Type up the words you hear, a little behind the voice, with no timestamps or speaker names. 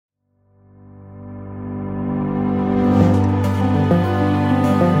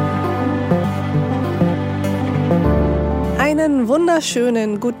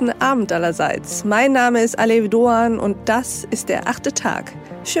wunderschönen guten Abend allerseits. Mein Name ist Alev Doan und das ist der 8. Tag.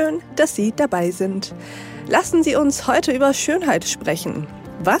 Schön, dass Sie dabei sind. Lassen Sie uns heute über Schönheit sprechen.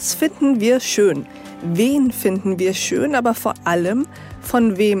 Was finden wir schön? Wen finden wir schön? Aber vor allem,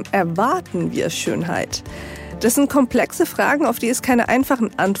 von wem erwarten wir Schönheit? Das sind komplexe Fragen, auf die es keine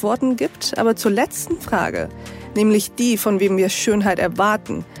einfachen Antworten gibt. Aber zur letzten Frage, nämlich die, von wem wir Schönheit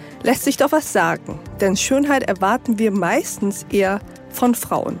erwarten, lässt sich doch was sagen. Denn Schönheit erwarten wir meistens eher von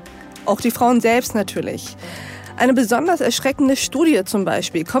Frauen. Auch die Frauen selbst natürlich. Eine besonders erschreckende Studie zum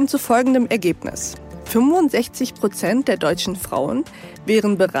Beispiel kommt zu folgendem Ergebnis. 65% der deutschen Frauen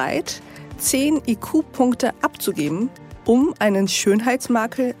wären bereit, 10 IQ-Punkte abzugeben, um einen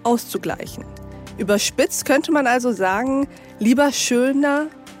Schönheitsmakel auszugleichen. Überspitzt könnte man also sagen, lieber schöner,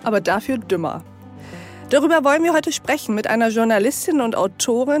 aber dafür dümmer. Darüber wollen wir heute sprechen mit einer Journalistin und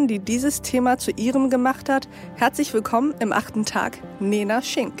Autorin, die dieses Thema zu ihrem gemacht hat. Herzlich willkommen im 8. Tag, Nena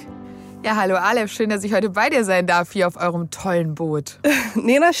Schink. Ja, hallo Alev, schön, dass ich heute bei dir sein darf, hier auf eurem tollen Boot.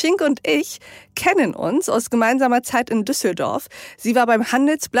 Nena Schink und ich kennen uns aus gemeinsamer Zeit in Düsseldorf. Sie war beim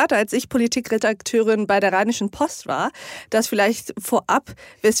Handelsblatt, als ich Politikredakteurin bei der Rheinischen Post war. Das vielleicht vorab,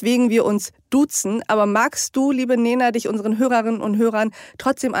 weswegen wir uns duzen. Aber magst du, liebe Nena, dich unseren Hörerinnen und Hörern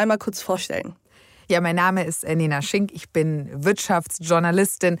trotzdem einmal kurz vorstellen? Ja, mein Name ist Nena Schink, ich bin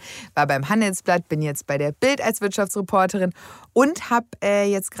Wirtschaftsjournalistin, war beim Handelsblatt, bin jetzt bei der Bild als Wirtschaftsreporterin und habe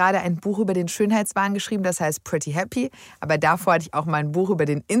jetzt gerade ein Buch über den Schönheitswahn geschrieben, das heißt Pretty Happy. Aber davor hatte ich auch mal ein Buch über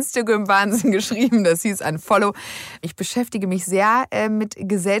den Instagram-Wahnsinn geschrieben, das hieß Unfollow. Ich beschäftige mich sehr mit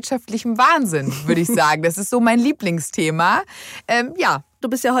gesellschaftlichem Wahnsinn, würde ich sagen. Das ist so mein Lieblingsthema. Ja. Du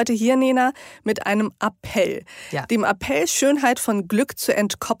bist ja heute hier, Nena, mit einem Appell. Ja. Dem Appell, Schönheit von Glück zu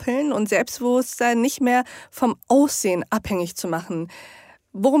entkoppeln und Selbstbewusstsein nicht mehr vom Aussehen abhängig zu machen.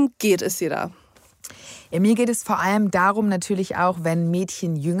 Worum geht es dir da? Ja, mir geht es vor allem darum natürlich auch, wenn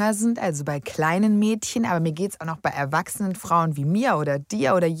Mädchen jünger sind, also bei kleinen Mädchen, aber mir geht es auch noch bei erwachsenen Frauen wie mir oder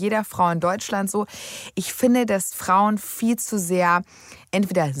dir oder jeder Frau in Deutschland so. Ich finde, dass Frauen viel zu sehr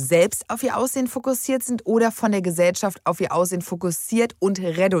entweder selbst auf ihr Aussehen fokussiert sind oder von der Gesellschaft auf ihr Aussehen fokussiert und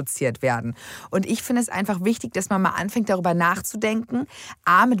reduziert werden. Und ich finde es einfach wichtig, dass man mal anfängt, darüber nachzudenken,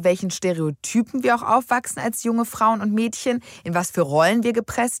 mit welchen Stereotypen wir auch aufwachsen als junge Frauen und Mädchen, in was für Rollen wir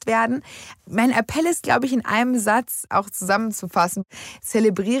gepresst werden. Mein Appell ist, glaube ich, in einem Satz auch zusammenzufassen.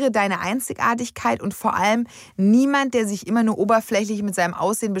 Zelebriere deine Einzigartigkeit und vor allem niemand, der sich immer nur oberflächlich mit seinem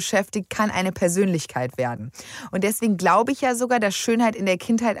Aussehen beschäftigt, kann eine Persönlichkeit werden. Und deswegen glaube ich ja sogar, dass Schönheit in der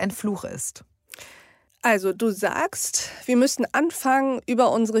Kindheit ein Fluch ist. Also du sagst, wir müssen anfangen,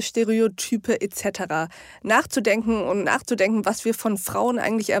 über unsere Stereotype etc. nachzudenken, was wir von Frauen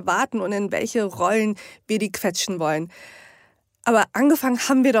eigentlich erwarten und in welche Rollen wir die quetschen wollen. Aber angefangen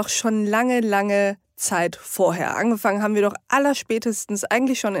haben wir doch schon lange Zeit vorher. Angefangen haben wir doch allerspätestens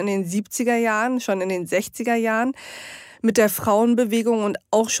eigentlich schon in den 70er Jahren, schon in den 60er Jahren mit der Frauenbewegung und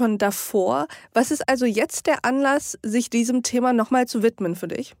auch schon davor. Was ist also jetzt der Anlass, sich diesem Thema nochmal zu widmen für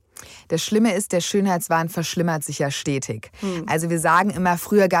dich? Das Schlimme ist, der Schönheitswahn verschlimmert sich ja stetig. Also wir sagen immer,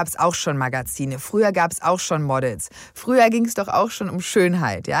 früher gab es auch schon Magazine, früher gab es auch schon Models, früher ging es doch auch schon um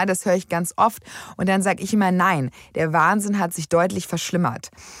Schönheit. Ja, das höre ich ganz oft und dann sage ich immer, nein, der Wahnsinn hat sich deutlich verschlimmert.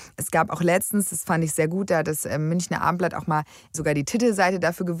 Es gab auch letztens, das fand ich sehr gut, da hat das Münchner Abendblatt auch mal sogar die Titelseite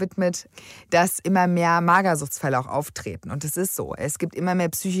dafür gewidmet, dass immer mehr Magersuchtsfälle auch auftreten. Und das ist so. Es gibt immer mehr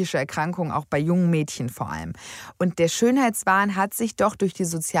psychische Erkrankungen, auch bei jungen Mädchen vor allem. Und der Schönheitswahn hat sich doch durch die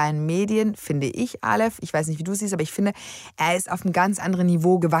sozialen Medien, finde ich, Alev, ich weiß nicht, wie du es siehst, aber ich finde, er ist auf einem ganz anderen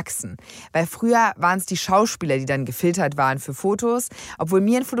Niveau gewachsen. Weil früher waren es die Schauspieler, die dann gefiltert waren für Fotos. Obwohl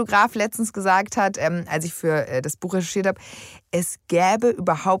mir ein Fotograf letztens gesagt hat, als ich für das Buch recherchiert habe, es gäbe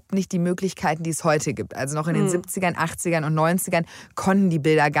überhaupt nicht die Möglichkeiten, die es heute gibt. Also noch in den 70ern, 80ern und 90ern konnten die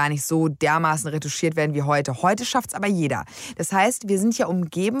Bilder gar nicht so dermaßen retuschiert werden wie heute. Heute schafft es aber jeder. Das heißt, wir sind ja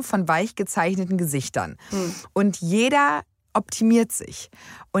umgeben von weich gezeichneten Gesichtern. Und jeder optimiert sich.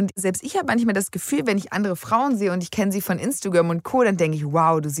 Und selbst ich habe manchmal das Gefühl, wenn ich andere Frauen sehe und ich kenne sie von Instagram und Co., dann denke ich,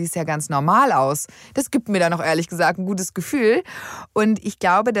 wow, du siehst ja ganz normal aus. Das gibt mir dann auch ehrlich gesagt ein gutes Gefühl. Und ich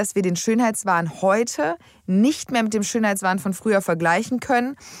glaube, dass wir den Schönheitswahn heute nicht mehr mit dem Schönheitswahn von früher vergleichen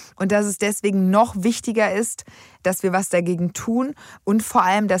können und dass es deswegen noch wichtiger ist, dass wir was dagegen tun und vor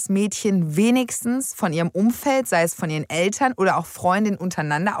allem, dass Mädchen wenigstens von ihrem Umfeld, sei es von ihren Eltern oder auch Freundinnen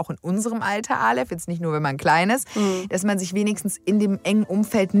untereinander, auch in unserem Alter, Alev, jetzt nicht nur, wenn man klein ist, dass man sich wenigstens in dem engen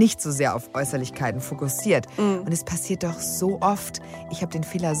Umfeld nicht so sehr auf Äußerlichkeiten fokussiert. Und es passiert doch so oft. Ich habe den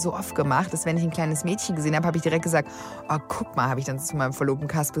Fehler so oft gemacht, dass wenn ich ein kleines Mädchen gesehen habe, habe ich direkt gesagt, oh, guck mal, habe ich dann zu meinem Verlobten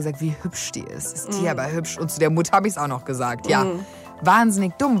Kasper gesagt, wie hübsch die ist. Ist die aber hübsch? Und zu der Mutter habe ich es auch noch gesagt. Ja,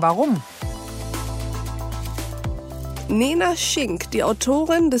 wahnsinnig dumm. Warum? Nena Schinck, die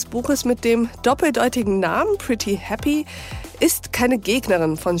Autorin des Buches mit dem doppeldeutigen Namen Pretty Happy, ist keine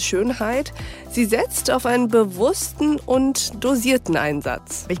Gegnerin von Schönheit. Sie setzt auf einen bewussten und dosierten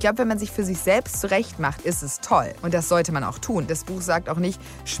Einsatz. Ich glaube, wenn man sich für sich selbst zurecht macht, ist es toll. Und das sollte man auch tun. Das Buch sagt auch nicht,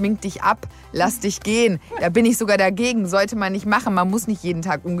 schmink dich ab, lass dich gehen. Da bin ich sogar dagegen, sollte man nicht machen. Man muss nicht jeden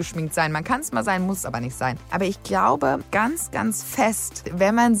Tag ungeschminkt sein. Man kann es mal sein, muss es aber nicht sein. Aber ich glaube ganz, ganz fest,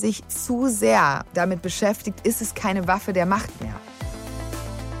 wenn man sich zu sehr damit beschäftigt, ist es keine Waffe der Macht mehr.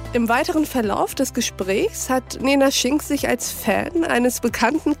 Im weiteren Verlauf des Gesprächs hat Nena Schinck sich als Fan eines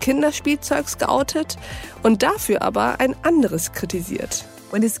bekannten Kinderspielzeugs geoutet und dafür aber ein anderes kritisiert.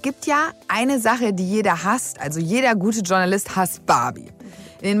 Und es gibt ja eine Sache, die jeder hasst. Also jeder gute Journalist hasst Barbie.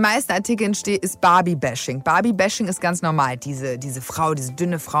 In den meisten Artikeln ist Barbie-Bashing. Barbie-Bashing ist ganz normal. Diese Frau, diese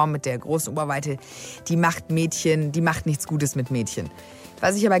dünne Frau mit der großen Oberweite, die macht nichts Gutes mit Mädchen.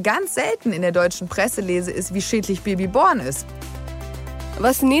 Was ich aber ganz selten in der deutschen Presse lese, ist, wie schädlich Babyborn ist.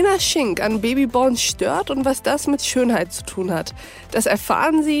 Was Nena Schinck an Babyborn stört und was das mit Schönheit zu tun hat, das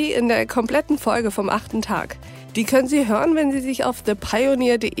erfahren Sie in der kompletten Folge vom 8. Tag. Die können Sie hören, wenn Sie sich auf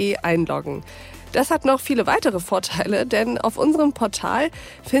thepioneer.de einloggen. Das hat noch viele weitere Vorteile, denn auf unserem Portal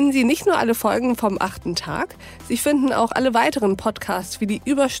finden Sie nicht nur alle Folgen vom 8. Tag, Sie finden auch alle weiteren Podcasts wie die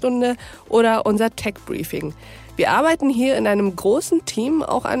Überstunde oder unser Tech-Briefing. Wir arbeiten hier in einem großen Team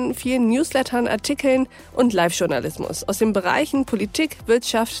auch an vielen Newslettern, Artikeln und Live-Journalismus aus den Bereichen Politik,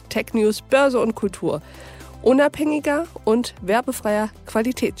 Wirtschaft, Tech-News, Börse und Kultur. Unabhängiger und werbefreier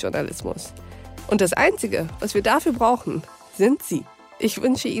Qualitätsjournalismus. Und das Einzige, was wir dafür brauchen, sind Sie. Ich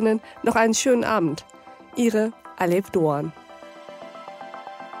wünsche Ihnen noch einen schönen Abend. Ihre Alev Doğan.